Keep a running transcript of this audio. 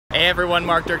Hey everyone,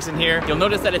 markdurksen here. You'll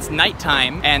notice that it's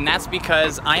nighttime, and that's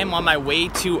because I am on my way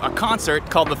to a concert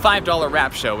called the $5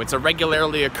 Rap Show. It's a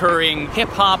regularly occurring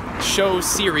hip-hop show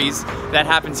series that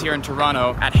happens here in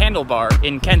Toronto at Handlebar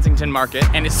in Kensington Market,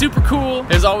 and it's super cool.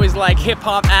 There's always like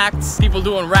hip-hop acts, people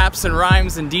doing raps and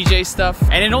rhymes and DJ stuff,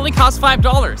 and it only costs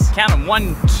 $5. Count them,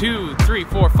 1, 2, 3,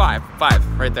 4, 5.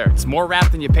 5 right there. It's more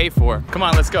rap than you pay for. Come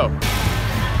on, let's go.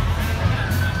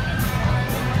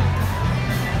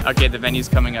 Okay, the venue's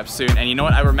coming up soon, and you know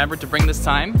what I remembered to bring this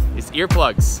time? Is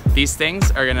earplugs. These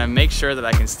things are gonna make sure that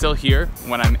I can still hear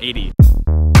when I'm 80.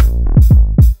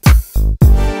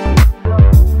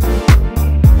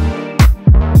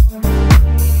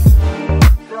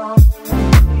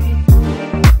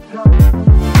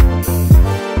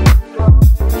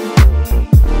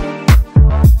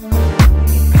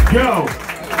 Yo!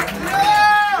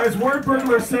 As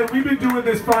Wordburglar said, we've been doing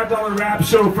this $5 rap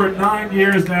show for 9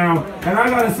 years now, and I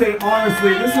gotta say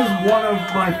honestly, this is one of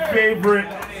my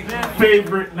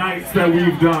favorite nights that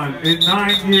we've done in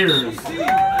 9 years.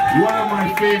 One of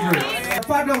my favorites.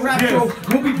 $5 rap show.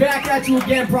 We'll be back at you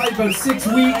again probably about 6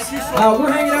 weeks.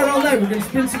 We're hanging out all night. We're gonna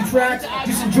spin some tracks.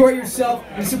 Just enjoy yourself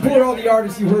and support all the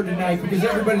artists you heard tonight, because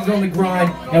everybody's on the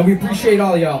grind, and we appreciate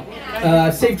all y'all.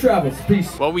 Safe travels.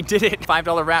 Peace. Well, we did it.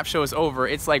 $5 rap show is over.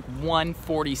 It's like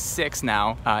 1:46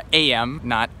 now, a.m.,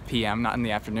 not p.m., not in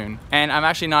the afternoon. And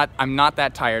I'm not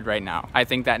that tired right now. I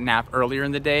think that nap earlier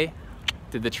in the day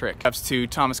did the trick. Ups to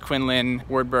Thomas Quinlan,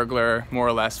 Wordburglar, more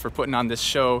or less, for putting on this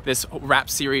show, this rap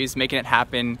series, making it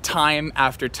happen time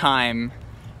after time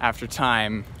after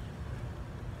time,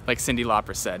 like Cyndi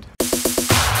Lauper said.